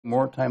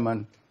more time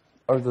on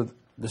other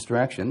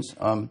distractions.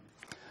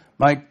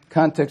 My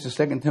context is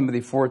 2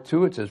 Timothy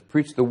 4:2. It says,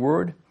 preach the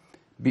word,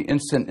 be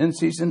instant in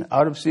season,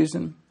 out of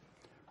season,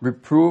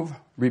 reprove,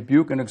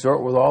 rebuke, and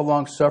exhort with all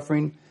long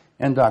suffering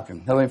and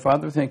doctrine. Heavenly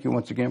Father, thank you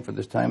once again for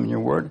this time in your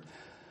word.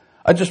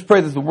 I just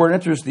pray that the word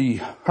enters the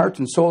hearts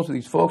and souls of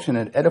these folks and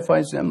it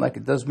edifies them like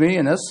it does me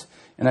and us.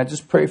 And I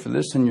just pray for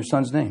this in your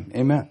son's name.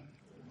 Amen.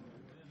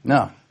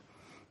 Now,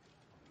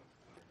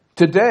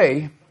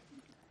 today,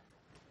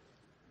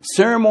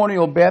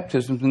 ceremonial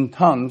baptisms in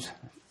tongues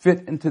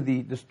fit into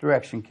the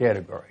distraction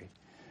category.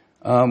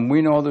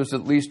 We know there's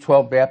at least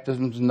 12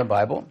 baptisms in the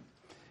Bible,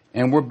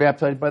 and we're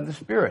baptized by the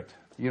Spirit.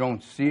 You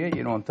don't see it,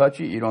 you don't touch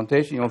it, you don't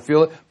taste it, you don't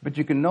feel it, but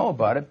you can know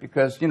about it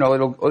because,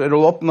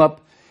 it'll open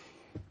up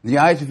the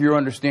eyes of your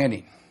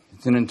understanding.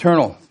 It's an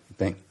internal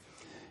thing.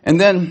 And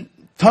then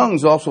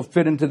tongues also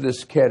fit into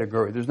this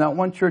category. There's not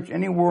one church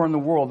anywhere in the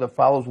world that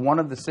follows one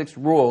of the 6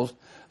 rules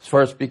as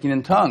far as speaking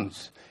in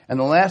tongues. And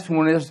the last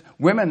one is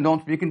women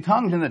don't speak in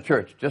tongues in the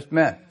church, just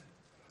men.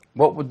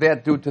 What would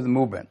that do to the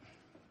movement?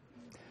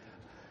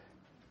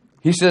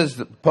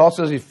 Paul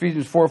says,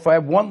 Ephesians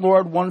 4:5, one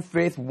Lord, one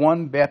faith,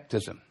 one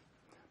baptism.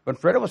 But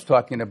Fred was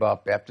talking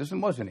about baptism,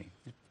 wasn't he?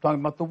 He was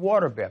talking about the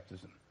water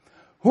baptism.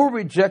 Who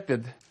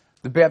rejected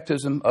the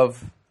baptism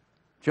of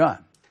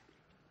John?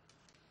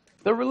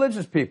 The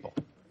religious people.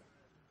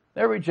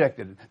 They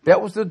rejected it. That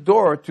was the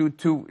door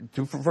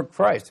for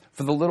Christ,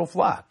 for the little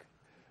flock.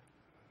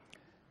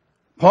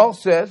 Paul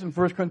says in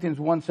 1 Corinthians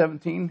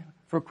 1:17,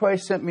 for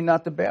Christ sent me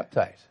not to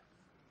baptize.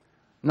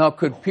 Now,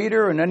 could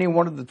Peter and any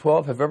one of the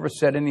 12 have ever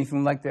said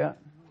anything like that?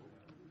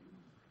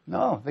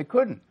 No, they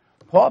couldn't.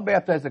 Paul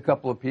baptized a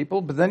couple of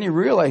people, but then he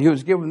realized he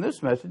was given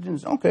this message and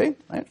said, okay,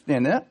 I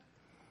understand that.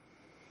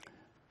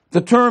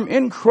 The term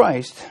in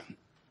Christ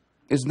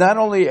is not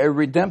only a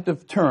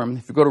redemptive term,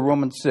 if you go to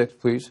Romans 6,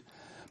 please,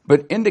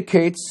 but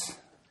indicates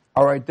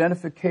our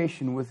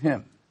identification with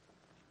him.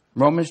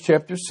 Romans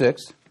chapter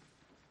 6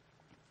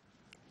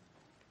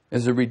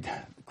 is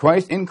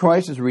in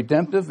Christ is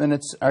redemptive, and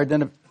it's our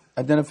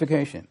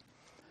identification.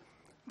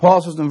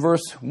 Paul says in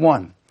verse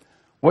 1,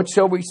 what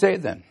shall we say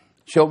then?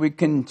 Shall we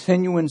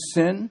continue in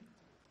sin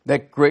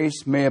that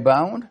grace may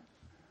abound?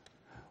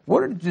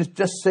 What did it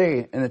just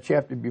say in the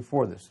chapter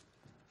before this?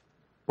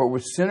 For where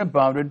sin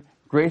abounded,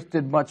 grace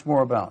did much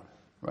more abound,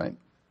 right?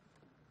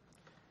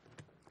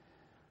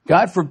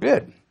 God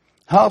forbid.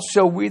 How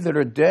shall we that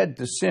are dead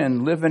to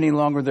sin live any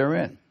longer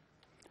therein?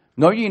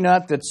 Know ye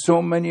not that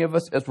so many of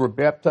us as were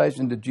baptized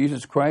into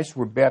Jesus Christ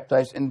were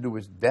baptized into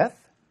his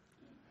death?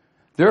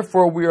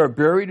 Therefore we are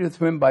buried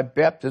with him by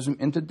baptism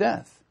into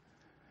death,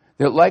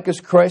 that like as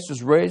Christ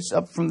was raised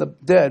up from the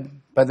dead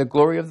by the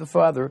glory of the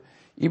Father,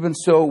 even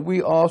so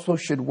we also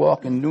should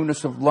walk in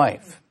newness of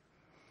life.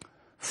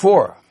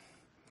 For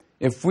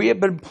if we have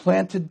been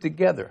planted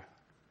together,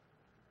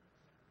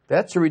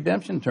 that's a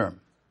redemption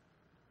term.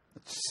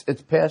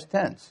 It's past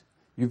tense.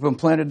 You've been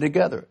planted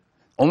together.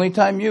 Only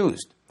time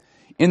used.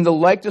 In the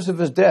likeness of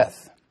his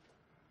death,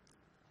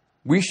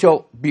 we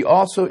shall be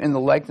also in the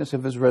likeness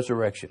of his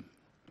resurrection,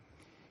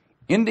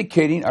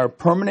 indicating our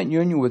permanent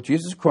union with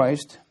Jesus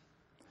Christ,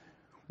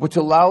 which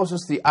allows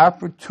us the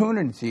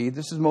opportunity,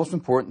 this is most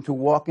important, to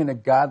walk in a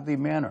godly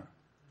manner.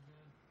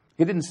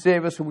 He didn't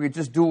save us so we could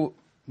just do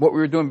what we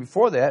were doing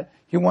before that.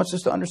 He wants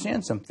us to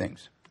understand some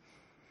things.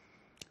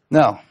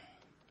 Now,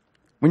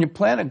 when you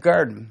plant a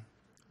garden,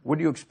 what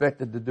do you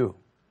expect it to do?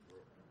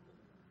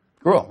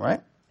 Grow,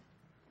 right?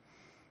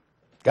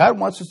 God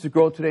wants us to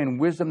grow today in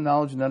wisdom,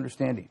 knowledge, and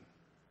understanding.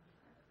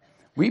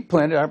 We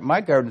planted,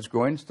 my garden is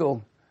growing,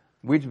 still,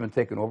 weeds have been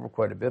taking over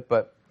quite a bit,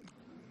 but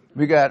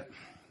we got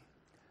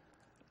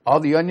all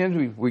the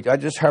onions. I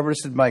just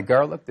harvested my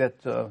garlic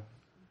that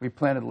we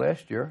planted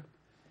last year.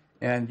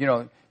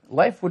 And,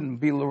 life wouldn't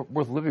be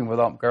worth living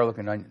without garlic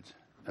and onions.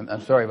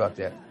 I'm sorry about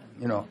that,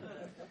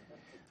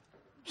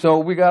 So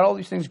we got all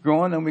these things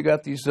growing, and we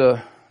got these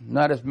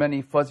not as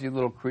many fuzzy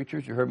little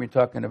creatures. You heard me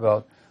talking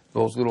about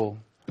those little,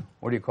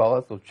 what do you call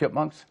it, those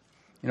chipmunks?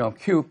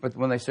 Cute, but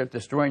when they start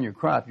destroying your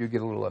crop, you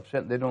get a little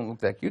upset. They don't look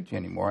that cute to you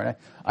anymore. And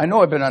I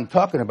know I've been on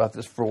talking about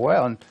this for a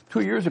while, and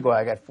 2 years ago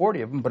I got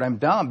 40 of them, but I'm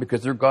down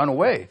because they're gone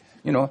away,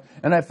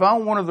 And I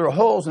found one of their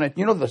holes, and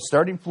the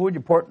starting fluid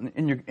you pour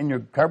in your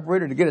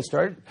carburetor to get it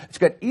started, it's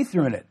got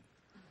ether in it.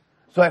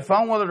 So I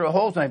found one of their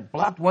holes, and I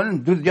blocked one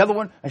and did the other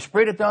one. I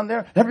sprayed it down there,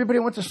 and everybody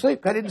went to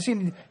sleep. I didn't see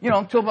any,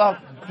 until about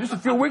just a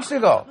few weeks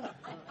ago.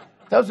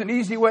 That was an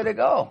easy way to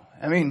go.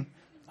 I mean,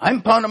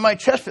 I'm pounding my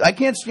chest. I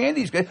can't stand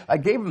these guys. I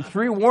gave them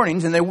 3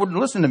 warnings, and they wouldn't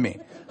listen to me.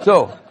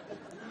 So,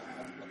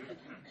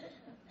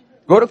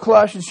 go to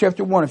Colossians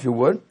chapter 1, if you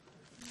would.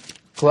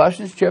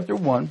 Colossians chapter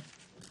 1.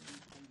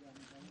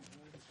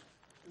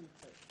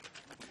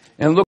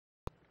 And look,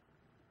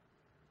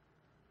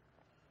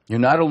 you're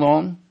not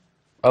alone.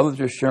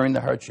 Others are sharing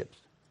the hardships.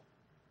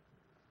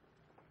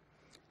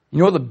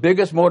 You know the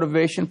biggest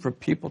motivation for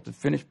people to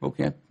finish boot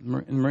camp in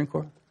the Marine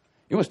Corps?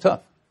 It was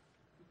tough.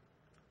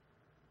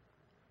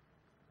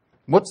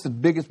 What's the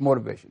biggest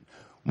motivation?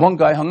 One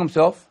guy hung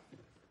himself.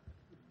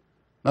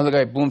 Another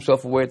guy blew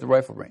himself away at the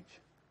rifle range.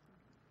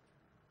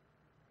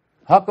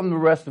 How come the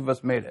rest of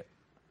us made it?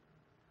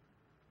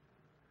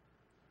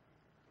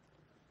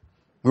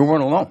 We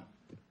weren't alone.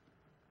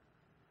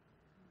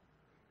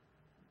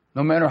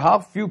 No matter how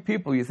few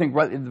people you think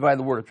rightly divide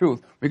the word of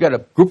truth, we got a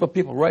group of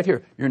people right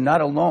here. You're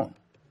not alone.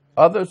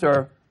 Others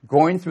are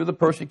going through the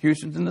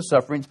persecutions and the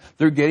sufferings.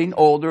 They're getting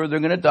older. They're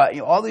going to die.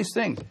 All these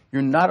things.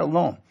 You're not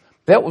alone.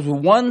 That was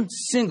one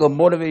single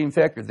motivating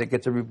factor that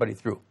gets everybody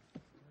through,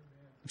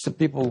 except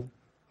people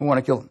who want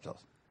to kill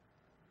themselves.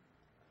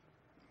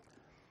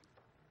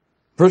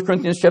 1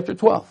 Corinthians chapter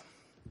 12.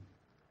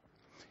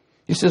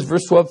 He says,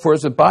 verse 12, for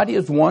as the body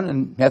is one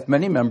and hath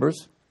many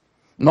members,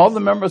 and all the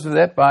members of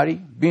that body,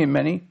 being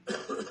many,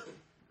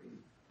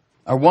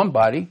 are one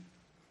body,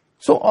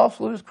 so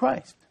also is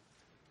Christ.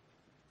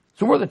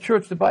 So we're the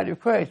church, the body of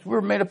Christ.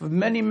 We're made up of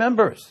many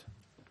members.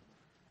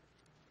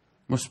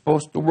 We're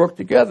supposed to work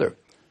together.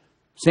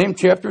 Same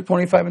chapter,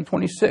 25 and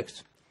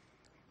 26.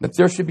 That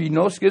there should be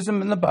no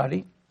schism in the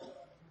body,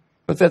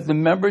 but that the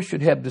members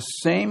should have the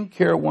same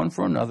care one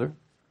for another.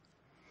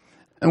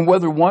 And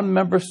whether one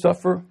member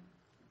suffer,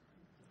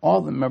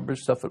 all the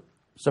members suffer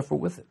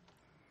with it.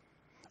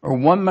 Or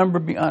one member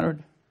be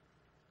honored,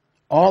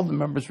 all the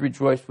members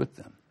rejoice with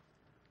them.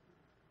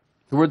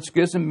 The word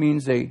schism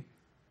means a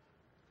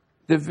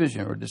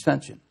division or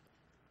dissension.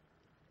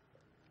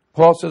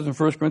 Paul says in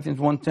 1 Corinthians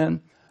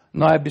 1:10,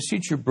 now I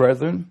beseech you,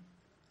 brethren,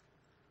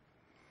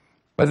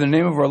 by the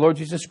name of our Lord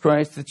Jesus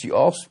Christ, that ye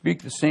all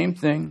speak the same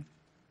thing,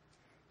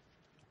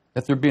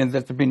 that there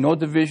be no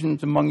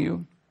divisions among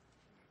you,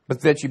 but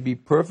that ye be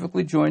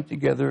perfectly joined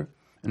together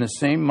in the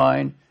same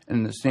mind and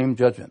in the same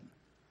judgment.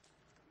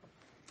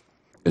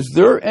 Is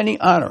there any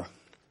honor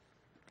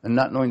in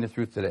not knowing the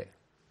truth today?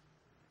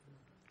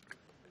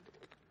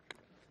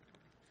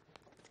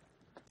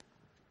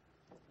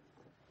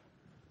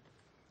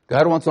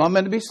 God wants all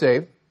men to be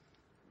saved,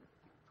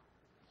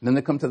 and then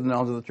they come to the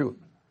knowledge of the truth.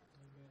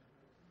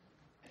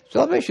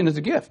 Salvation is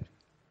a gift.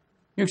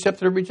 You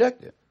accept it or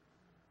reject it.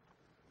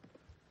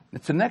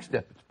 It's the next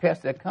step. It's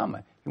past that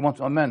comma. He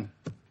wants all men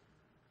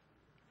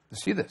to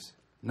see this,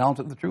 knowledge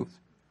of the truth.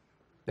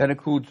 That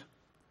includes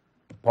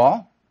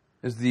Paul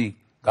is the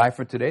guy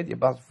for today, the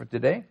apostle for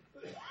today.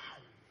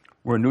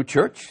 We're a new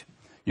church.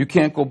 You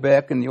can't go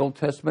back in the Old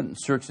Testament and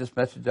search this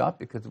message out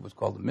because it was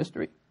called a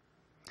mystery.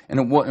 And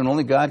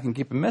only God can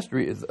keep a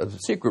mystery as a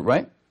secret,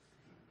 right?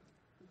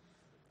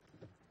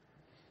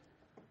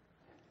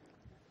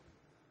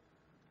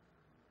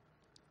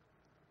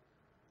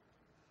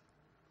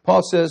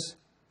 Paul says,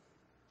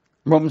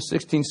 Romans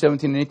 16,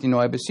 17, and 18, no,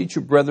 I beseech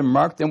you, brethren,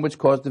 mark them which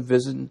cause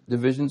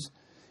divisions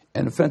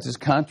and offenses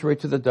contrary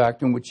to the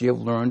doctrine which ye have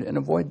learned, and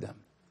avoid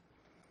them.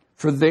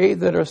 For they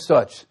that are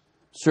such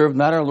serve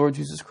not our Lord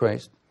Jesus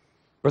Christ,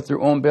 but their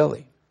own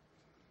belly,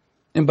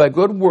 and by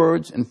good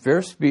words and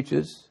fair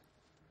speeches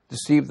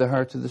deceive the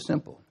hearts of the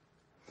simple.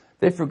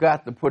 They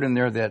forgot to put in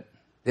there that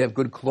they have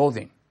good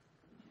clothing,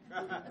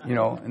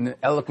 and the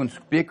eloquent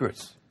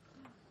speakers.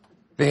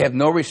 They have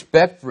no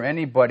respect for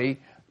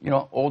anybody,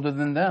 older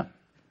than them.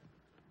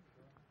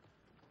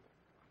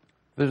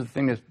 There's a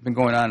thing that's been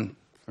going on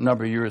for a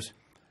number of years.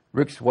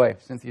 Rick's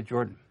wife, Cynthia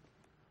Jordan.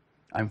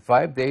 I'm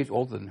 5 days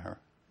older than her.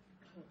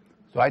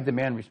 So I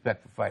demand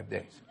respect for 5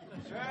 days.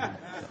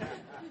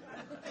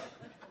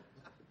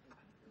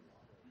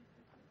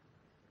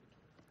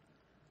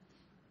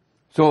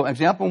 So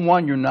example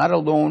 1, you're not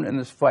alone in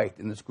this fight,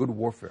 in this good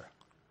warfare.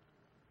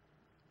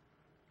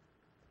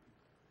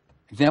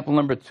 Example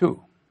number 2,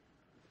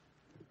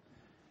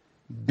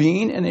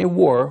 being in a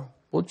war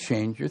will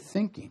change your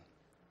thinking.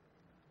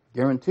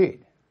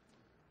 Guaranteed.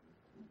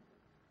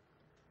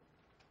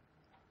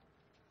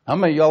 How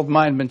many of y'all's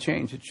mind been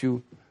changed since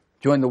you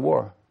joined the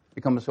war,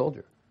 become a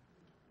soldier?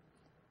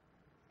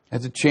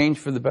 Has it changed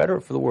for the better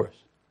or for the worse?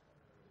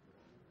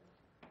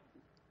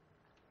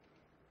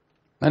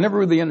 I never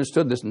really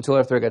understood this until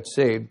after I got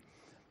saved,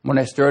 when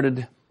I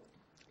started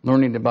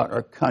learning about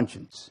our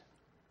conscience.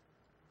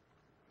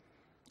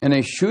 In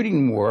a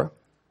shooting war,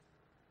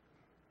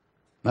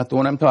 not the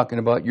one I'm talking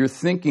about, you're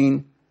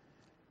thinking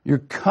your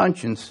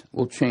conscience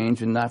will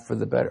change and not for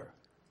the better.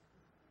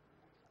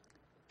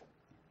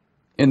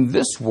 In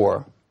this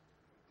war,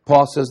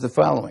 Paul says the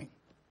following,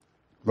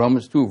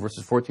 Romans 2,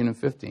 verses 14 and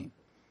 15.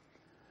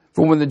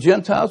 For when the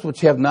Gentiles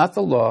which have not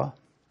the law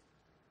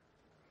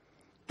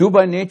do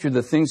by nature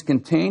the things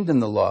contained in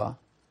the law,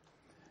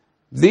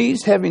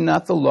 these having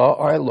not the law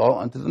are a law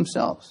unto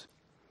themselves,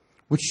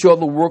 which show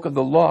the work of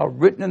the law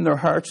written in their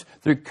hearts,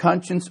 their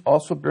conscience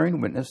also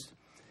bearing witness,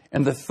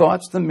 and the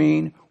thoughts the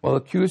mean, while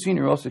accusing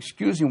or else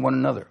excusing one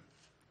another.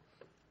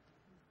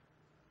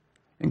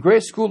 In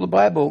Grace School of the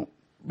Bible,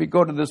 we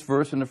go to this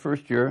verse in the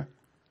first year.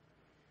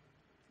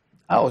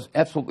 I was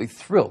absolutely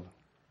thrilled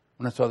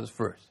when I saw this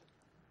verse.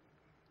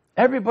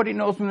 Everybody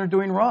knows when they're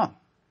doing wrong,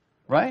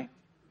 right?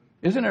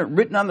 Isn't it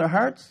written on their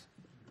hearts?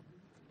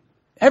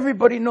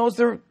 Everybody knows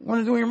when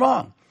they're doing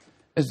wrong.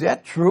 Is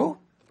that true?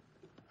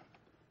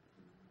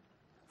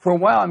 For a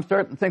while, I'm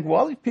starting to think,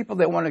 well, all these people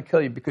that want to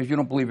kill you because you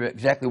don't believe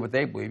exactly what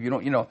they believe,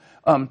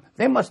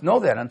 they must know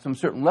that on some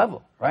certain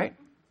level, right?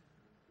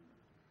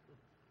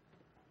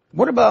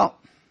 What about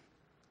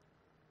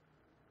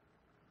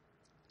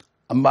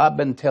a mob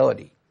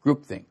mentality,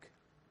 groupthink?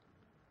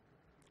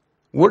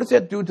 What does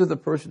that do to the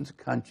person's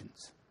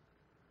conscience?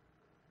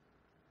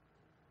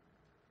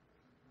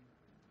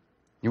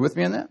 You with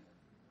me on that?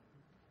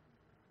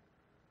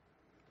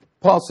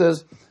 Paul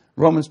says,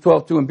 Romans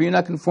 12:2, and be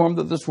not conformed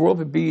to this world,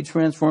 but be ye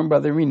transformed by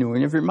the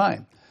renewing of your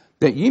mind,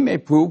 that ye may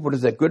prove what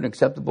is that good and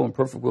acceptable and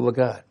perfect will of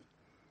God.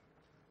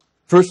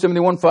 1 Timothy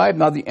 1:5,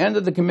 now the end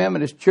of the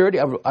commandment is charity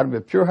out of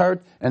a pure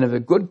heart and of a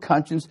good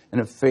conscience and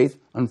of faith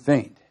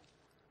unfeigned.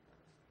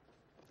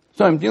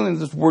 So I'm dealing with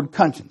this word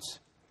conscience.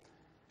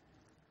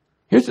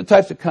 Here's the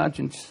types of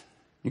conscience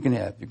you can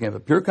have. You can have a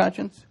pure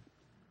conscience,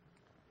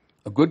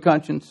 a good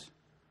conscience,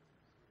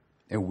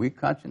 a weak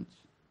conscience,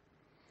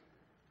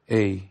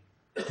 a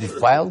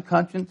defiled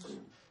conscience,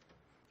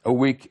 a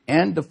weak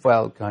and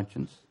defiled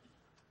conscience,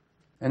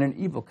 and an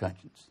evil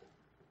conscience.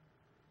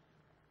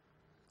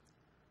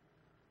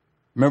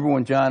 Remember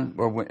when John,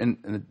 or when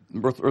in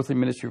the earthly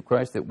ministry of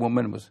Christ, that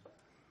woman was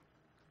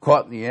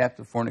caught in the act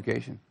of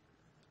fornication?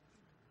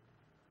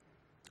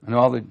 And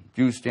all the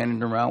Jews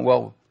standing around,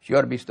 well, she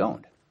ought to be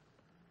stoned.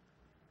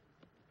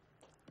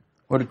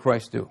 What did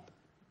Christ do?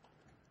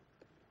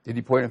 Did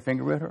he point a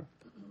finger at her?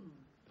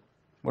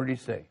 What did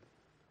he say?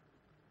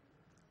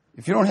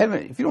 If you don't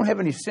have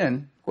any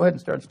sin, go ahead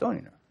and start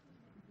stoning her.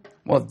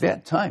 Well, at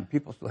that time,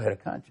 people still had a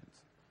conscience.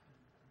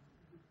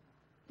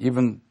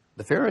 Even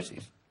the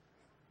Pharisees,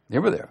 they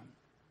were there.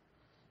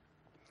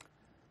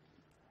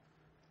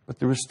 But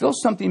there was still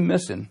something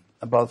missing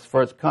about as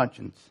far as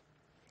conscience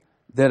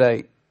that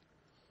I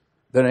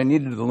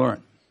needed to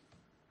learn.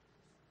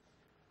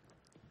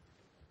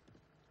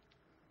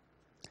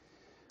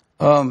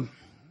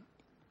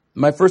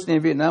 My first day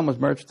in Vietnam was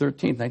March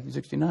 13th,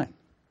 1969.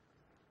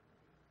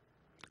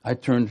 I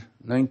turned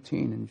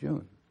 19 in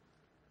June.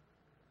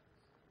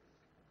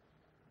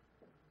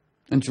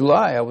 In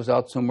July, I was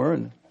out somewhere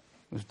and it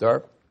was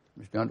dark.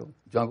 It was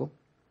jungle.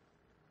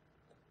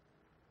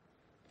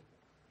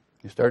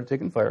 It started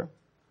taking fire.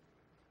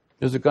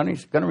 There's a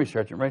gunnery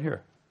sergeant right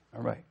here.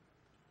 All right.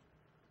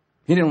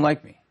 He didn't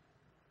like me.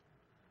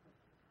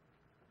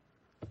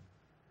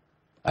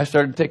 I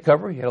started to take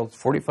cover. He had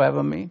 45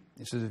 on me.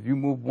 He says, if you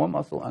move one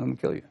muscle, I'm going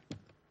to kill you.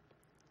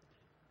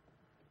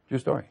 True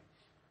story.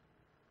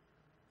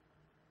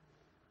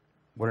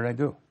 What did I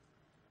do?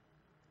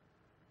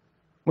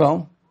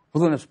 Well,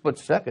 within a split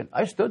second,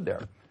 I stood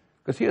there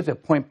because he has a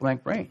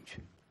point-blank range.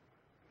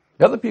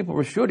 The other people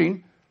were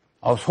shooting.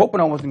 I was hoping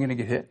I wasn't going to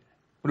get hit,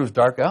 but it was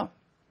dark out.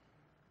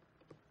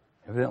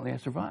 Evidently, I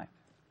survived.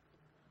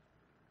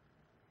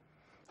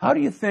 How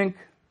do you think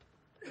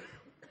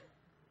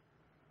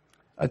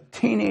a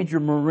teenager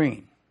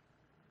Marine,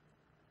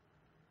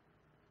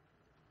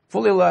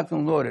 fully locked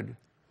and loaded,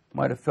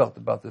 might have felt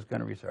about this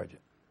gunnery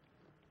sergeant?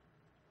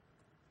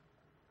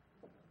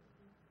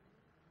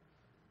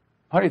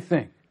 How do you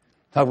think?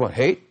 Talk about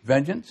hate,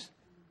 vengeance?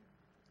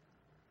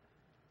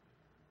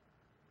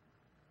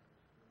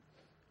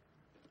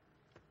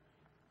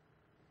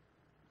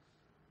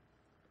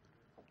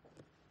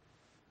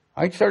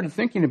 I started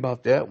thinking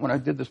about that when I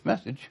did this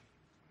message.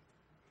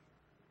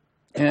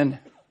 And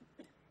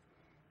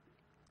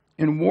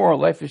in war,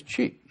 life is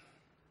cheap.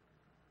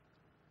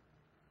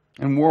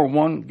 In war,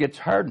 one gets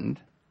hardened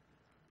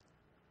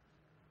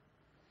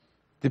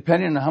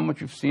depending on how much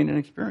you've seen and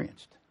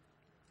experienced.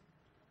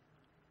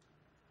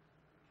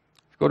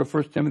 Let's go to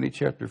 1 Timothy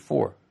chapter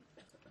 4.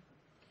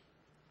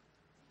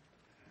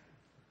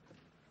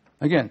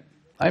 Again,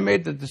 I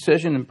made the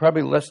decision in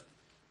probably less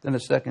than a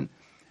second,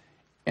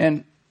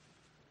 and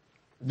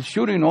the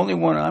shooting only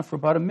went on for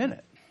about a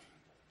minute.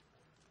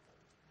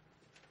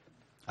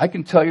 I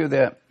can tell you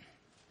that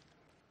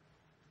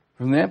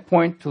from that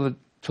point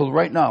till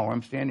right now, where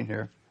I'm standing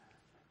here,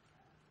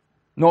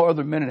 no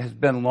other minute has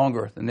been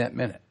longer than that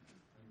minute.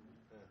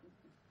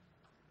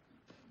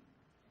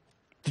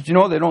 Did you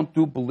know they don't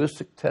do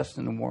ballistic tests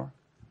in the war?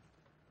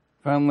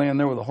 If I'm laying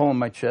there with a hole in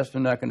my chest,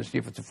 they're not going to see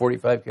if it's a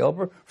 .45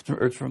 caliber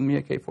or it's from the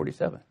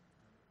AK-47.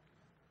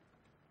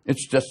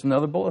 It's just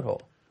another bullet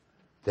hole.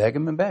 Dag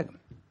 'em and bag 'em.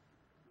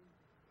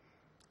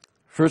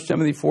 1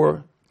 Timothy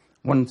 4,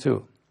 1 and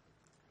 2.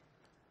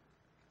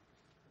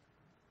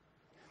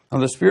 Now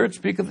the Spirit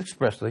speaketh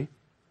expressly,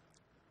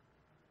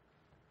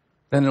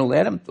 that in the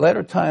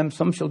latter time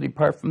some shall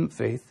depart from the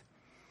faith,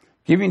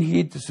 giving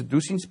heed to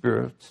seducing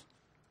spirits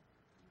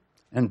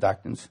and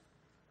doctrines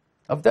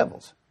of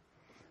devils,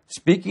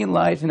 speaking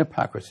lies and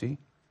hypocrisy,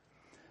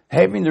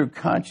 having their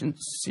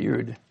conscience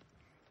seared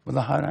with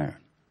a hot iron.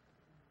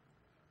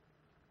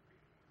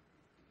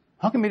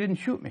 How come he didn't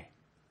shoot me?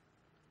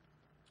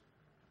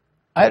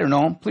 I don't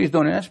know. Please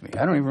don't ask me.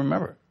 I don't even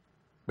remember.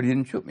 But he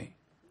didn't shoot me.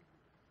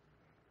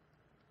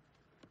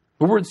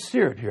 The word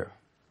seared here.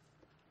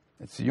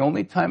 It's the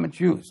only time it's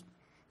used.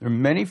 There are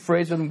many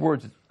phrases and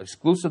words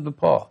exclusive to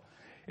Paul.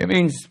 It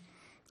means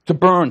to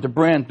burn, to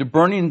brand, to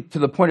burning to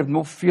the point of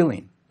no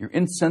feeling. You're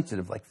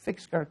insensitive, like thick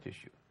scar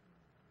tissue.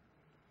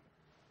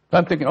 So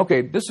I'm thinking,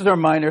 okay, this is our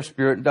mind, our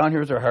spirit, and down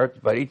here is our heart,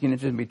 about 18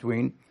 inches in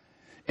between.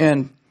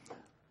 And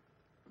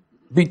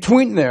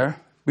between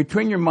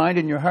your mind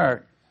and your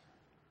heart,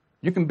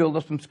 you can build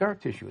up some scar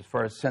tissue as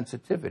far as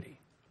sensitivity.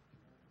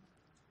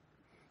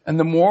 And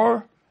the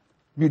more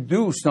you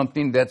do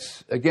something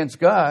that's against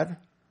God,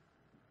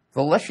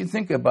 the less you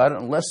think about it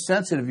and less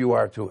sensitive you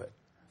are to it.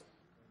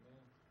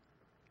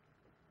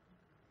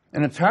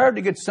 And it's hard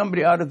to get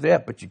somebody out of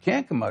that, but you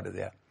can't come out of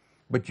that.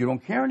 But you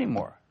don't care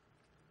anymore.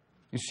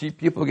 You see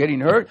people getting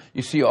hurt,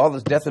 you see all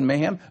this death and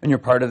mayhem, and you're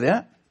part of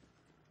that.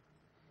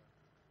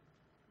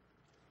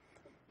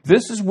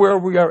 This is where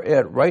we are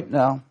at right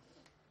now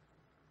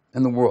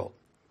in the world.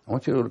 I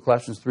want you to go to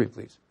Colossians 3,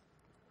 please.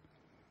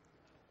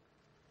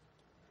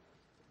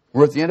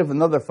 We're at the end of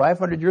another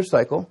 500-year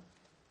cycle.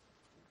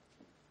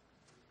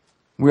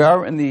 We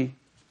are in the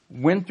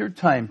winter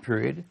time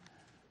period,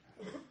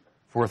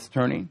 fourth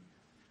turning.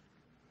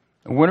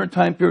 A winter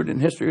time period in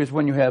history is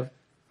when you have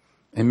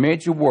a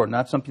major war,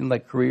 not something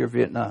like Korea or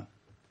Vietnam.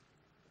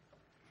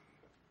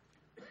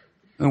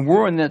 And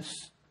we're in that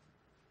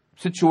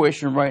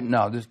situation right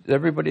now. Does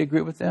everybody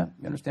agree with that?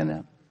 You understand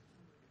that?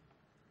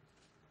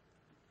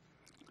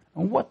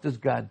 And what does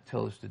God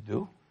tell us to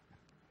do?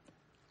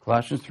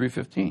 Colossians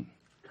 3:15.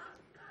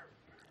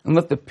 And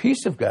let the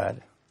peace of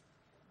God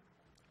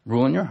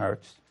rule in your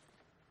hearts,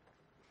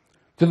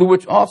 to the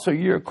which also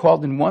ye are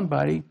called in one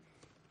body,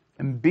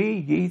 and be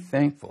ye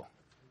thankful.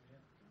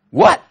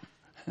 What?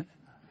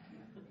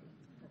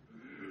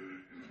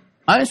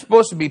 I'm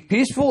supposed to be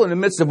peaceful in the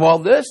midst of all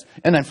this,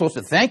 and I'm supposed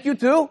to thank you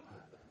too?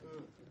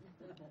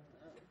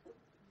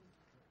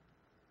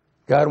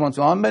 God wants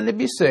all men to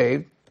be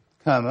saved,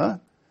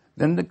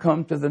 then to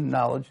come to the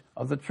knowledge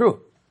of the truth.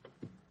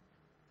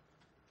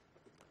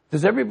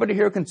 Does everybody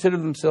here consider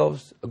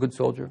themselves a good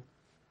soldier?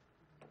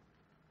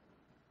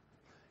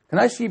 Can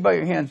I see by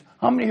your hands,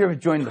 how many here have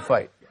joined the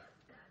fight?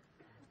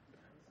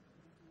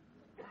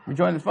 You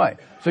joined the fight.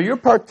 So you're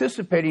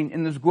participating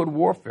in this good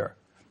warfare.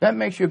 That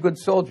makes you a good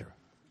soldier.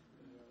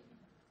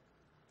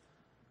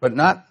 But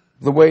not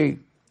the way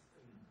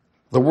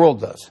the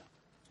world does.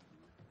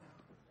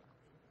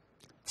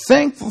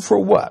 Thankful for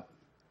what?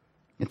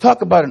 You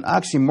talk about an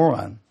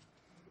oxymoron.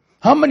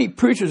 How many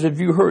preachers have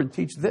you heard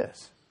teach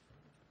this?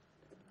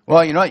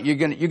 Well, you know what, you're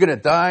gonna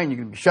die and you're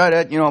gonna be shot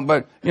at,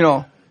 but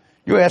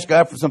you ask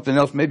God for something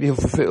else, maybe he'll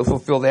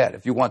fulfill that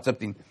if you want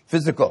something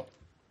physical.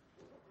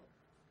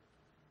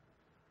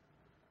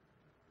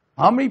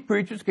 How many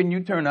preachers can you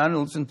turn on and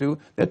listen to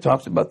that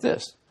talks about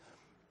this?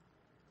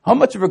 How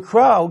much of a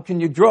crowd can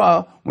you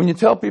draw when you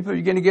tell people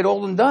you're going to get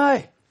old and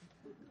die?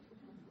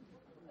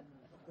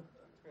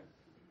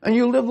 And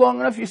you live long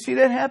enough, you see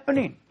that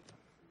happening.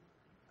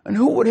 And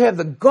who would have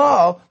the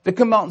gall to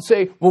come out and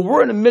say, well,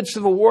 we're in the midst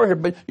of a war here,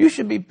 but you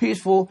should be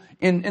peaceful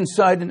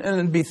inside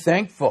and be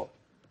thankful.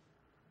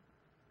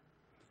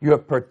 You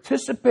have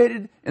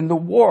participated in the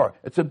war.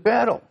 It's a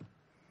battle.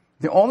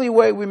 The only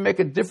way we make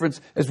a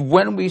difference is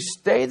when we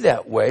stay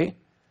that way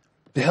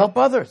to help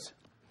others.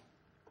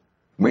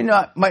 We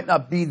might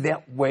not be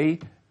that way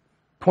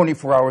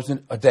 24 hours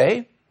a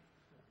day,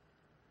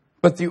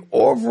 but the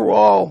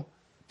overall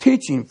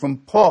teaching from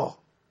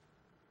Paul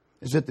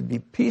is that to be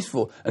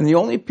peaceful. And the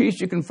only peace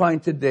you can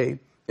find today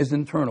is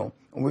internal.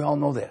 And we all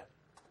know that.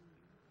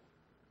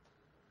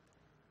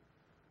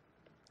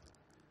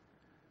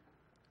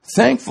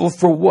 Thankful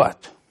for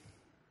what?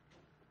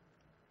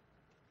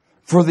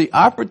 For the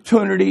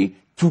opportunity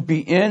to be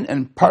in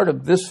and part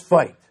of this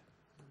fight.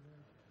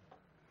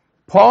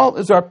 Paul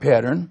is our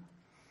pattern.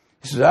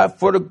 He says, I've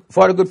fought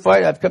a good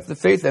fight. I've kept the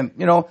faith. And,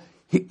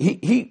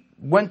 he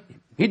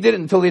did it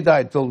until he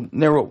died, until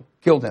Nero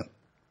killed him.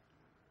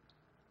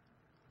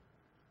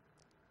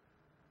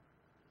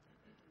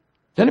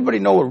 Does anybody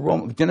know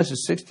what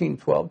Genesis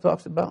 16:12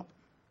 talks about?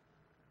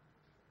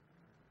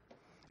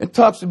 It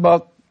talks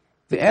about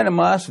the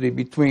animosity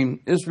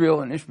between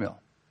Israel and Ishmael.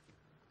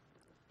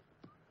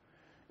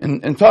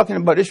 And talking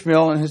about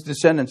Ishmael and his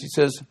descendants, he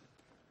says,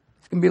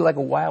 it's going to be like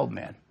a wild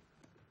man.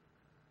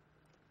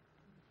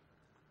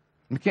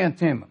 You can't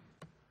tame him.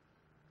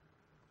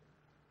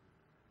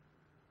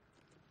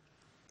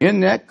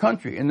 In that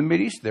country, in the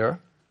Mideast there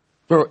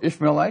are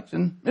Ishmaelites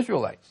and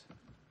Israelites.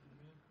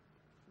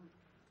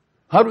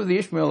 How do the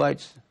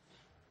Ishmaelites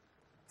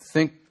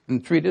think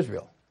and treat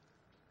Israel?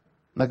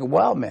 Like a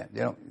wild man,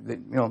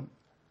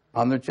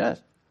 on their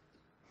chest.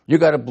 You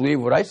got to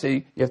believe what I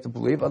say you have to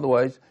believe,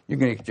 otherwise you're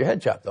going to get your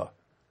head chopped off.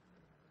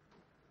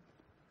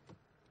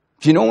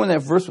 Do you know when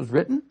that verse was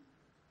written?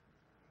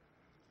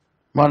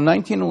 Around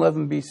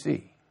 1911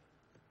 BC.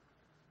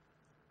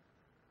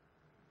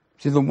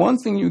 See, the one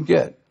thing you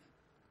get,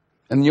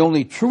 and the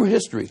only true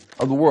history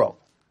of the world,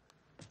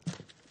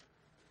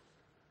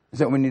 is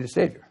that we need a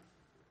Savior.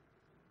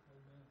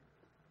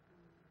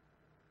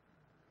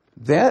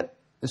 That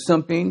is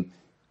something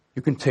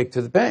you can take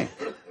to the bank,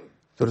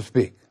 so to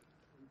speak.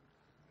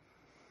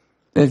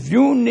 If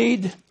you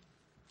need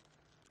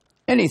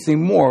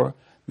anything more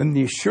than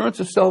the assurance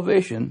of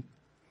salvation,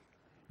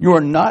 you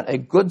are not a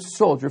good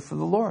soldier for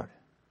the Lord.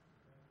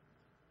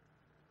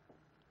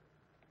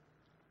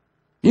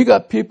 You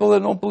got people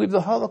that don't believe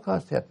the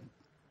Holocaust happened.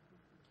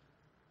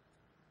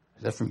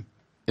 Is that from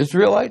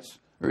Israelites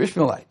or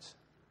Ishmaelites?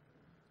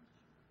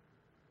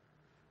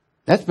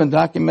 That's been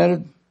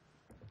documented.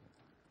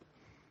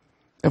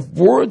 If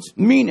words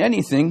mean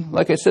anything,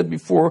 like I said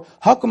before,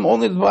 how come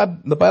only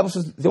the Bible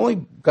says the only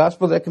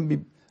gospel that can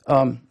be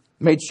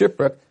made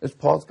shipwreck is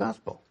Paul's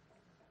gospel?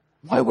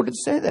 Why would it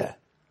say that?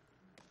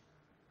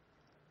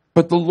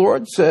 But the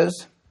Lord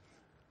says,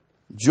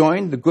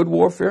 join the good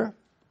warfare,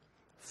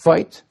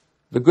 fight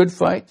the good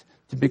fight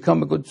to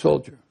become a good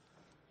soldier.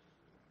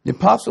 The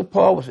Apostle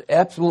Paul was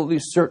absolutely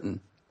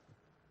certain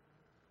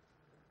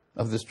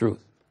of this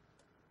truth,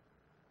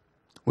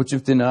 which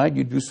if denied,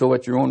 you do so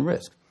at your own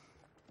risk.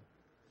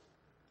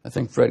 I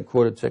think Fred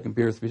quoted 2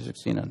 Peter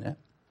 3:16 on that.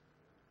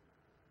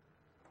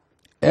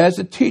 As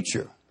a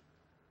teacher,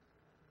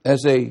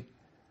 as a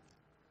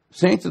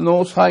saint of the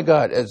Most High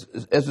God, as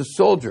a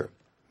soldier,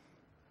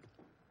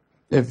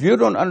 if you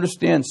don't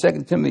understand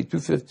 2 Timothy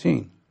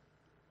 2:15,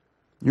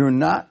 you're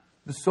not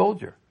the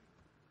soldier.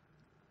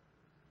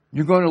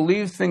 You're going to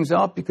leave things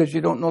out because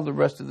you don't know the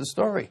rest of the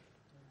story.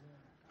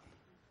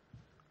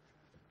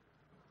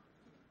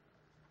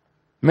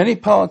 Many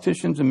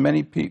politicians and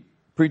many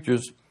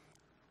preachers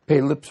pay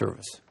lip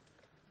service,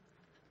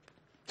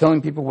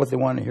 telling people what they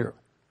want to hear.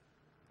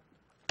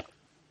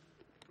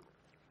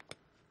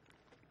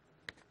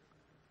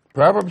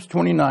 Proverbs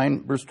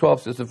 29, verse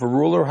 12 says, if a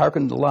ruler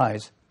hearkens to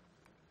lies,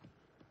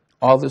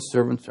 all his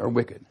servants are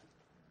wicked.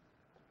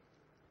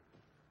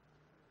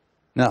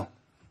 Now,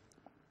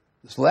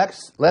 this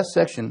last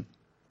section,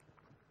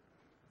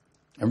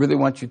 I really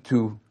want you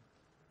to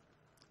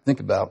think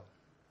about.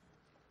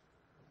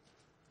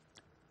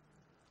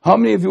 How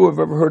many of you have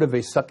ever heard of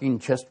a sucking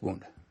chest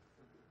wound?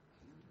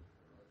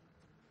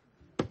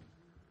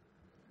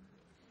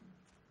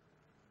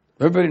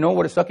 Everybody know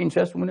what a sucking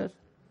chest wound is?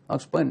 I'll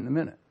explain it in a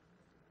minute.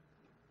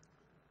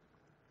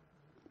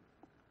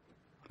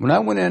 When I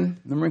went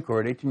in the Marine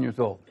Corps at 18 years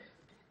old,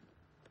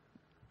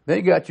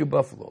 they got you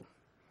buffaloed.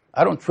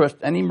 I don't trust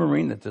any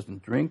Marine that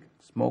doesn't drink,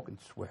 smoke, and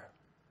swear.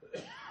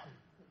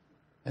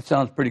 That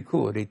sounds pretty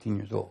cool at 18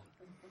 years old.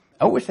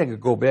 I wish I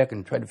could go back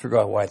and try to figure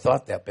out why I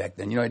thought that back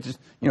then. You're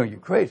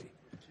crazy.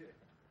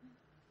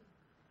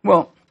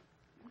 Well,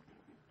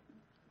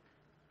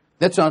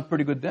 that sounds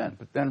pretty good then.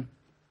 But then,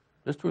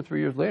 just 2 or 3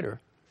 years later,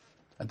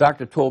 a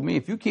doctor told me,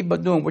 if you keep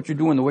on doing what you're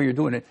doing the way you're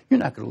doing it, you're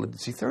not going to live to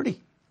see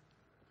 30.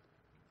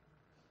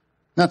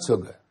 Not so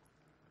good.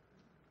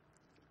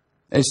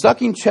 A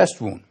sucking chest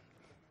wound.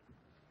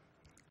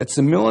 It's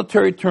a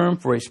military term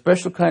for a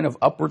special kind of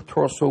upper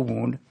torso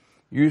wound,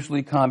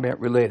 usually combat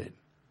related.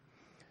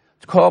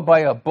 It's caused by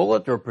a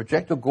bullet or a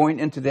projectile going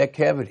into that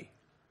cavity.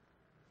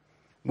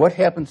 What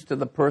happens to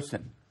the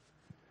person?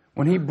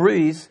 When he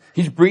breathes,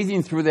 he's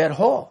breathing through that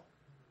hole.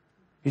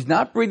 He's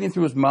not breathing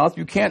through his mouth.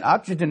 You can't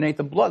oxygenate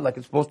the blood like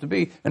it's supposed to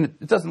be, and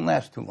it doesn't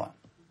last too long.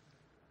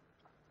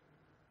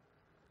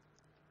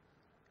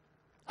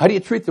 How do you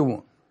treat the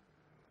wound?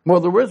 Well,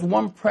 there is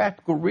one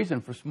practical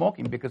reason for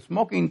smoking, because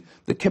smoking,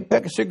 the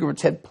pack of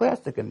cigarettes had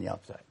plastic in the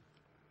outside.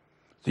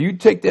 So you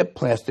take that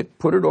plastic,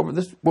 put it over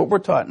this, what we're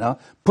taught now,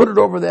 put it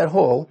over that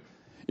hole.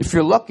 If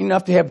you're lucky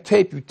enough to have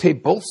tape, you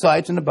tape both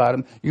sides and the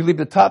bottom. You leave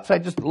the top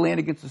side just to land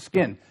against the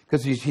skin,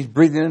 because he's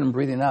breathing in and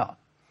breathing out.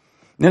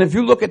 And if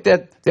you look at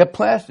that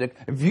plastic,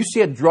 if you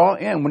see it draw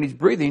in when he's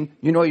breathing,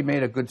 you know you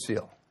made a good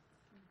seal.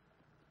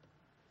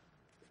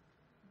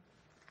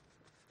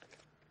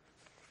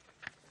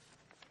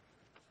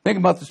 Think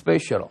about the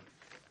space shuttle.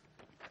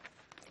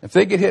 If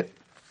they get hit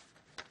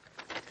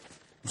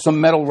with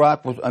some metal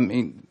rock,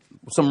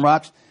 some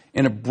rocks,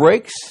 and it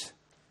breaks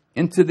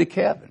into the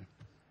cabin,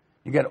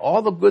 you got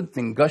all the good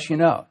thing gushing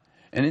out,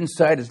 and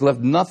inside is left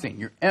nothing.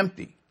 You're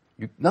empty.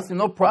 Nothing,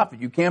 no profit.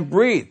 You can't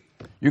breathe.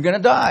 You're going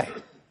to die.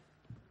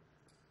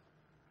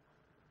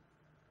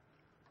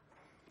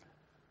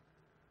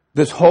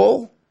 This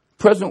whole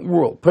present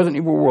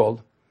evil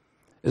world,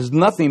 is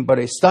nothing but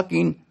a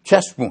sucking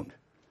chest wound,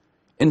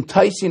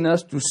 enticing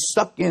us to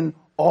suck in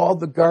all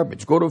the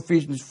garbage. Go to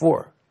Ephesians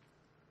 4.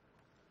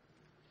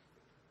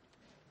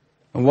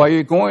 And while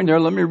you're going there,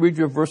 let me read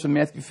you a verse in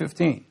Matthew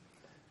 15.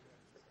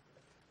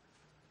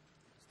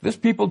 This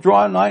people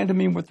draw nigh unto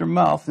me with their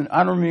mouth and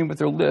honor me with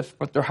their lips,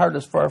 but their heart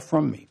is far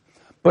from me.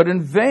 But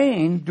in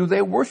vain do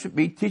they worship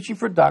me, teaching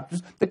for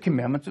doctrines the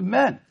commandments of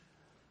men.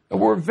 The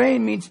word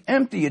vain means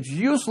empty. It's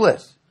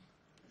useless,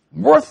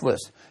 worthless,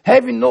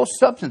 having no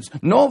substance,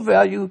 no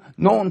value,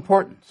 no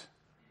importance.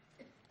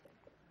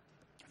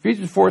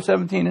 Ephesians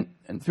 4:17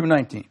 and through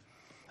 19.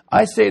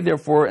 I say,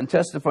 therefore, and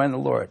testify in the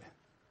Lord,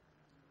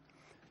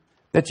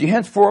 that ye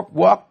henceforth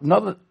walk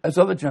not as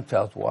other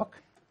Gentiles walk,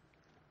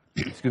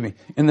 excuse me,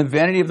 in the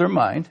vanity of their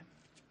mind.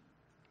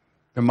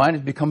 Their mind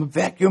has become a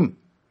vacuum,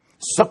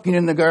 sucking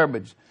in the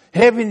garbage,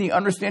 having the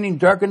understanding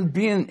darkened,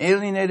 being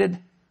alienated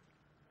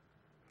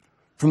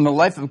from the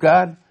life of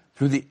God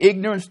through the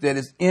ignorance that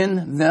is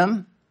in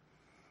them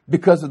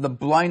because of the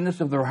blindness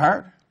of their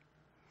heart,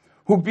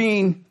 who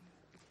being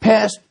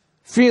past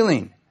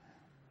feeling.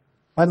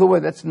 By the way,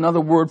 that's another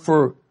word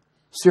for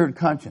seared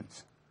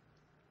conscience.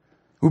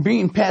 Who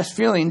being past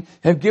feeling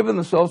have given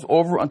themselves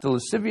over unto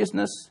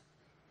lasciviousness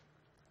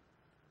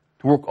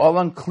to work all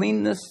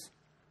uncleanness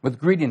with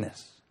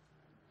greediness.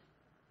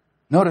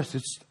 Notice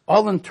it's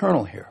all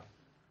internal here.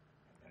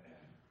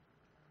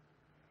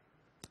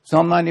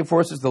 Psalm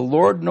 94 says, the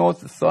Lord knoweth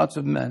the thoughts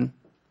of men,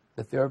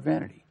 that they are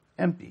vanity,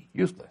 empty,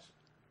 useless.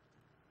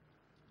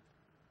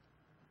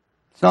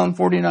 Psalm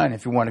 49,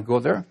 if you want to go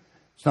there.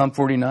 Psalm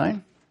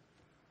 49.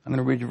 I'm going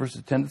to read you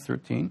verses 10 to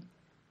 13.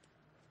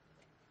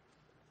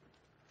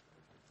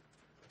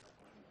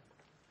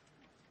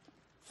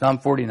 Psalm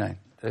 49.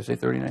 Did I say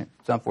 39?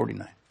 Psalm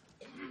 49.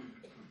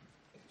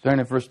 Starting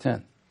at verse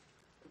 10.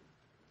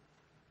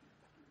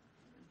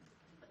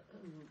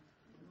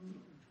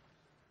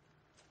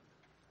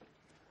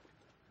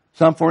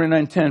 Psalm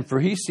 49:10. For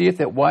he seeth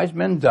that wise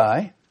men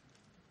die,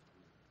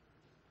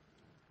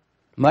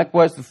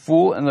 likewise the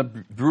fool and the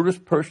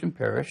brutish person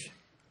perish,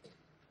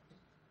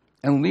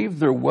 and leave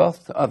their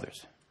wealth to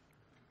others.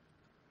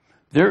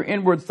 Their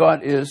inward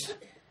thought is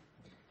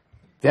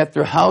that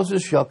their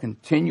houses shall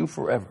continue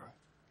forever,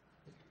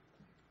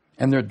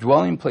 and their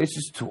dwelling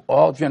places to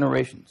all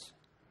generations.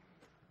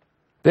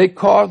 They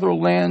call their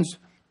lands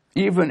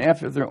even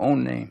after their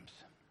own names.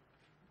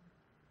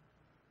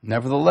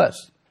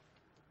 Nevertheless,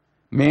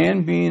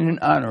 man being in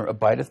honor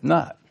abideth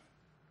not.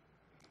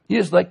 He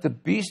is like the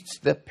beasts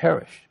that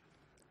perish.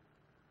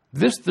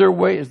 This their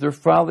way is their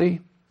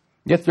folly,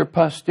 yet their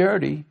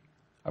posterity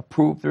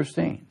approve their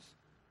sayings.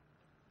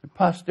 Their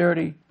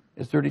posterity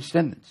is their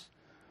descendants.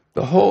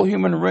 The whole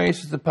human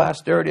race is the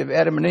posterity of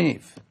Adam and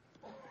Eve.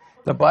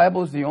 The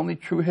Bible is the only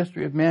true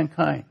history of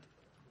mankind.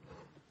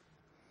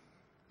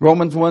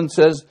 Romans 1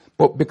 says,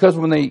 but because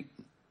when they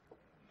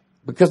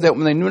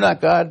knew not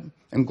God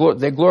and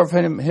they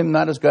glorified him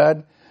not as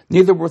God,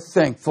 neither were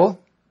thankful,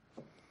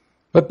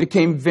 but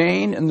became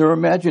vain in their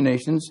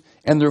imaginations,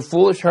 and their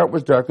foolish heart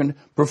was darkened.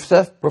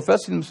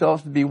 Professing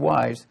themselves to be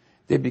wise,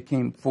 they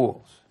became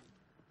fools.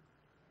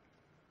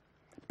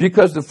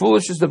 Because the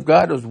foolishness of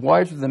God is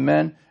wiser than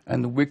men,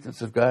 and the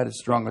weakness of God is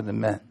stronger than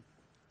men.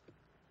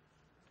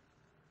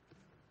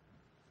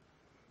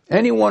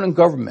 Anyone in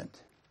government,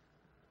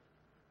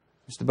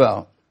 just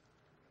about,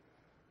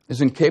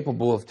 is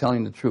incapable of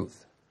telling the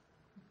truth.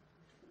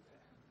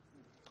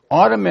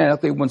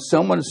 Automatically, when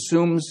someone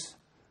assumes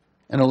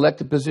an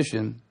elected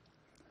position,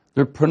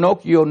 their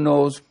Pinocchio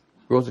nose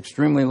grows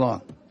extremely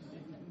long.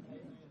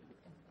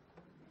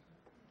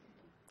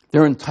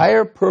 Their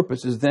entire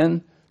purpose is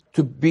then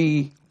to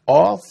be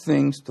all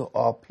things to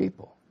all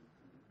people.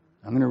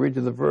 I'm going to read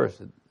you the verse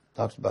that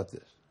talks about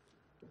this.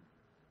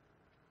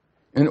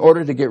 In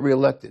order to get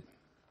reelected.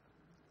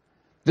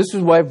 This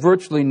is why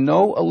virtually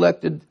no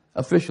elected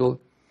official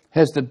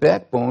has the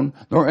backbone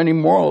nor any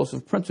morals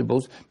of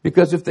principles,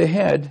 because if they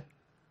had,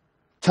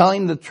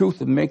 telling the truth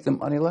would make them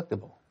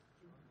unelectable.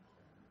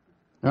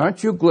 Now,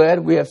 aren't you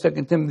glad we have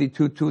 2 Timothy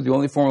 2:2, the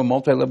only form of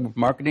multi-level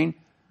marketing?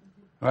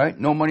 All right,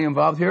 no money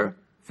involved here.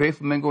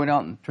 Faithful men going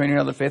out and training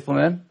other faithful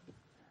men.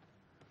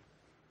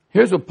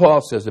 Here's what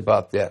Paul says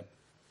about that.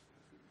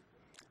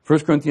 1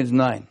 Corinthians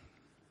 9,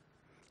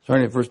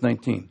 starting at verse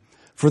 19.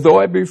 For though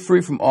I be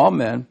free from all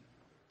men,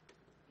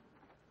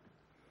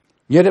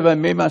 yet have I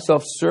made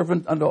myself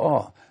servant unto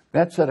all.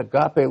 That's that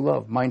agape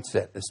love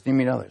mindset,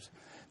 esteeming others.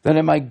 That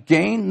I might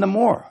gain the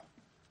more.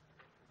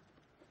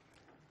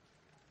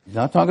 He's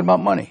not talking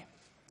about money.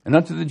 And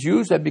unto the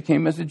Jews I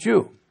became as a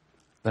Jew,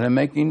 that I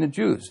might gain the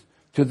Jews.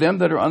 To them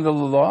that are under the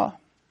law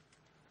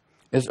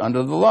is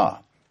under the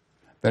law,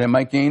 that I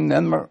might gain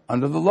them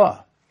under the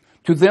law.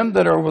 To them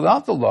that are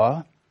without the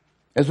law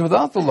is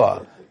without the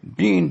law,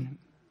 being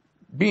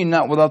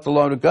not without the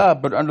law to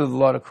God, but under the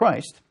law to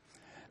Christ,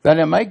 that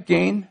I might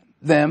gain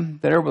them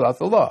that are without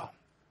the law.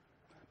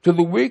 To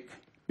the weak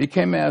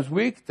became as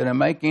weak, that I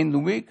might gain the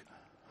weak.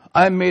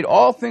 I made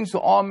all things to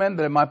all men,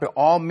 that I might by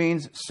all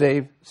means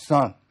save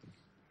some.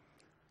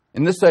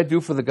 And this I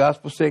do for the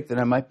gospel's sake, that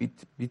I might be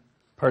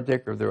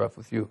partaker thereof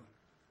with you.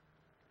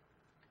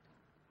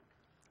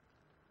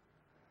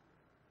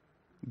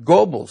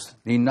 Goebbels,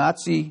 the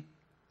Nazi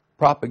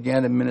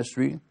propaganda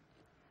ministry,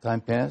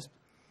 time past,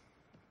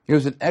 he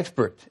was an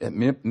expert at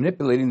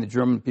manipulating the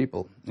German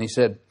people. And he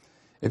said,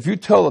 if you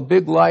tell a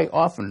big lie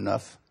often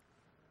enough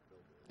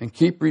and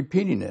keep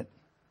repeating it,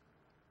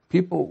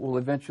 people will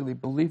eventually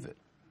believe it.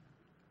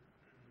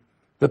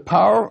 The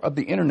power of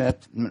the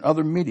internet and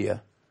other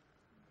media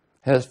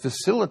has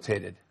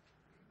facilitated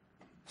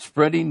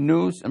spreading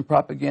news and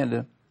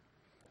propaganda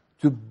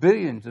to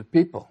billions of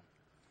people.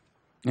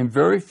 And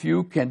very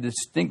few can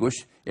distinguish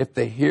if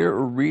they hear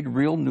or read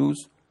real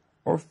news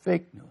or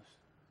fake news.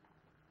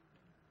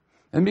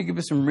 Let me give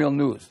you some real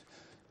news.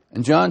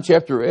 In John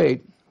chapter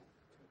 8,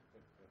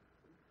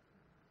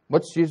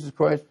 what's Jesus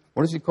Christ?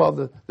 What does he call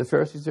the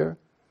Pharisees there?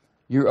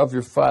 You're of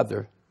your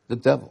father, the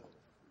devil.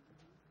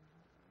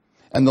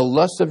 And the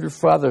lusts of your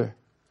father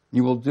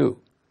you will do.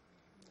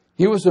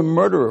 He was a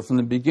murderer from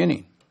the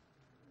beginning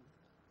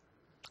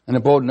and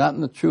abode not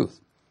in the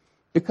truth,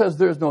 because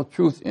there is no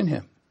truth in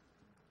him.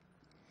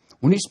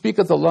 When he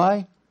speaketh a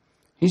lie,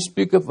 he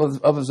speaketh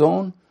of his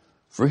own,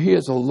 for he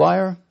is a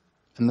liar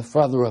and the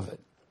father of it.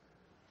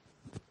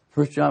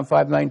 1 John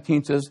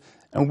 5:19 says,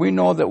 And we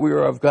know that we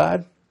are of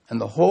God, and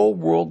the whole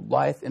world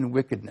lieth in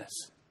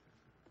wickedness.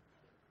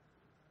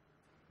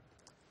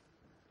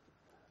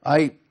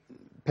 I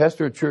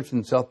pastor a church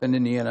in South Bend,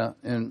 Indiana,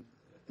 and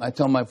I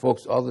tell my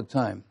folks all the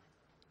time,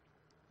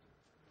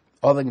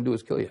 all they can do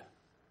is kill you.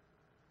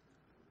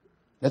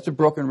 That's a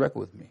broken record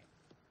with me.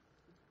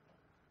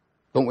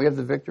 Don't we have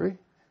the victory?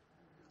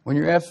 When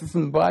you're absent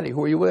from the body,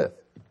 who are you with?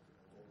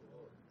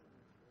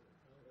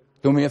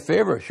 Do me a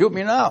favor, shoot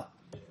me now.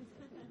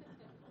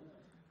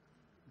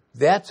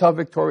 That's how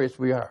victorious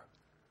we are.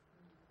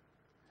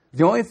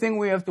 The only thing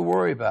we have to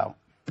worry about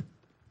is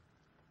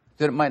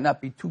that it might not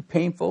be too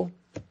painful,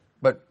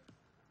 but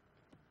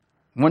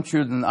once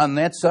you're on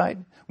that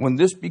side, when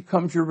this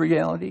becomes your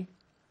reality,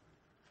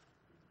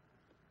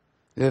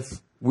 if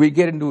we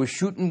get into a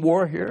shooting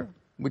war here,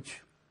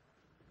 which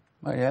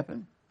might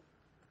happen,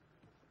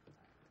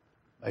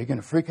 are you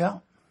going to freak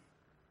out?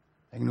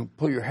 Are you going to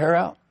pull your hair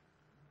out?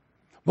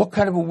 What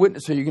kind of a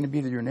witness are you going to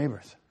be to your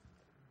neighbors?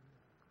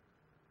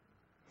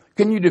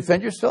 Can you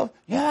defend yourself?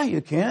 Yeah,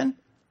 you can.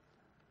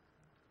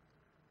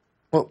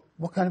 But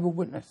what kind of a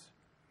witness?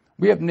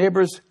 We have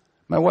neighbors.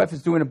 My wife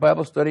is doing a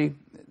Bible study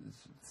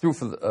through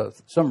for the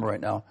summer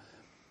right now.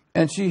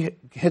 And she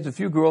has a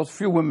few girls, a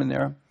few women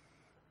there.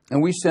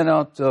 And we sent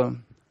out 5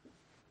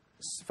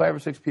 or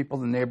 6 people,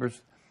 the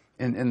neighbors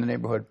in the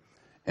neighborhood.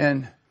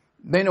 And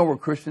they know we're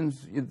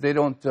Christians. They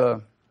don't,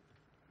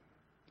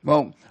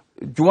 well,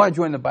 do you want to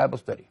join the Bible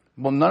study?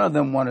 Well, none of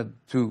them wanted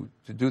to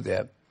do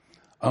that.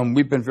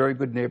 We've been very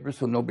good neighbors,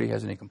 so nobody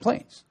has any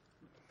complaints.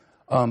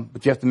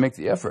 But you have to make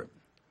the effort.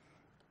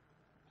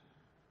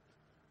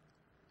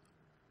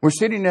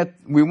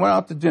 We went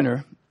out to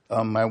dinner,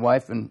 my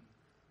wife and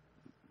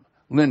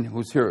Lynn,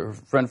 who's here, her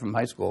friend from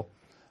high school,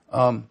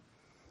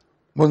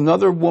 with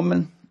another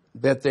woman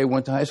that they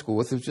went to high school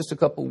with. It was just a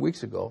couple of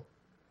weeks ago.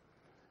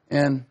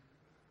 And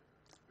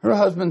her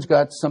husband's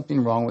got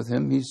something wrong with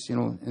him. He's,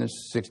 in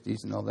his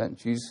 60s and all that. And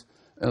she's,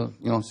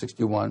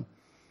 61.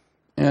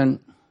 And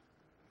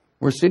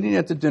we're sitting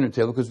at the dinner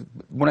table because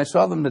when I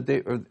saw them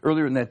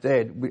earlier in that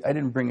day, I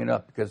didn't bring it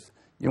up because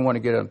you don't want to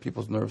get on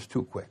people's nerves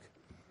too quick.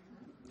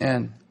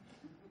 And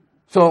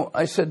so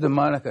I said to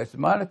Monica,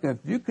 Monica, if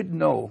you could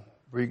know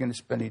where you're going to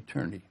spend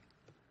eternity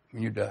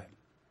when you die.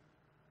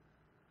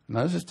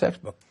 Now, this is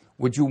textbook.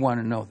 Would you want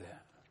to know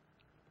that?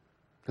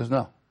 Because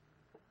no.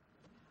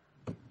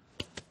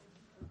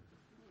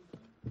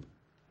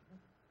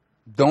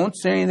 Don't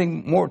say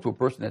anything more to a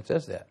person that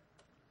says that.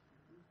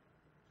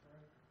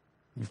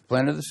 You've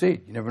planted the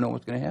seed. You never know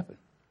what's going to happen.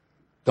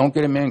 Don't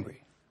get them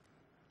angry.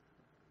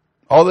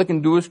 All they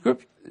can do is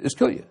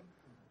kill you.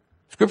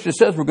 Scripture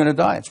says we're going to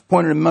die. It's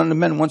appointed among the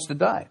men wants to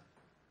die.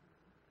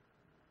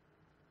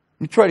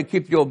 You try to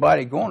keep the old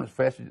body going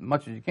as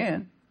much as you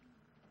can.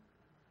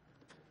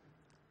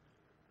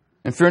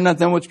 And fear not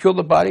them which kill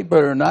the body,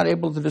 but are not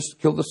able to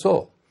kill the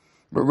soul,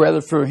 but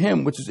rather for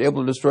him which is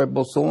able to destroy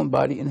both soul and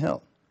body in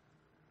hell.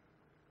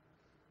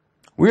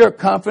 We are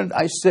confident,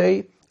 I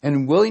say,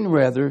 and willing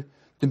rather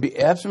to be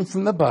absent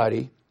from the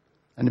body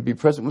and to be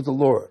present with the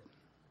Lord.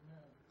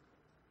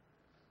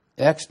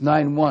 Acts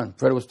 9:1,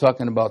 Fred was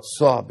talking about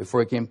Saul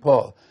before he came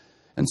Paul.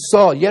 And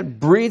Saul, yet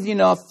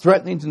breathing out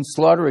threatenings and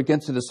slaughter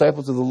against the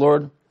disciples of the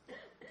Lord,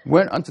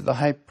 went unto the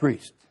high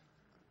priest.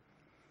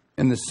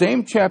 In the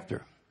same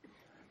chapter,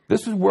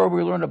 this is where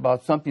we learn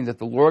about something that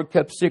the Lord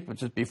kept secret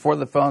since before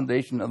the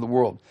foundation of the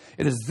world.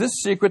 It is this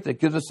secret that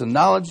gives us the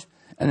knowledge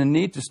and the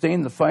need to stay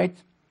in the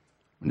fight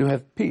and to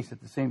have peace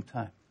at the same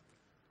time.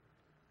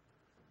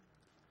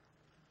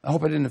 I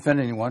hope I didn't offend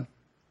anyone,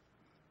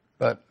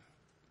 but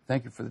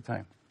thank you for the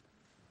time.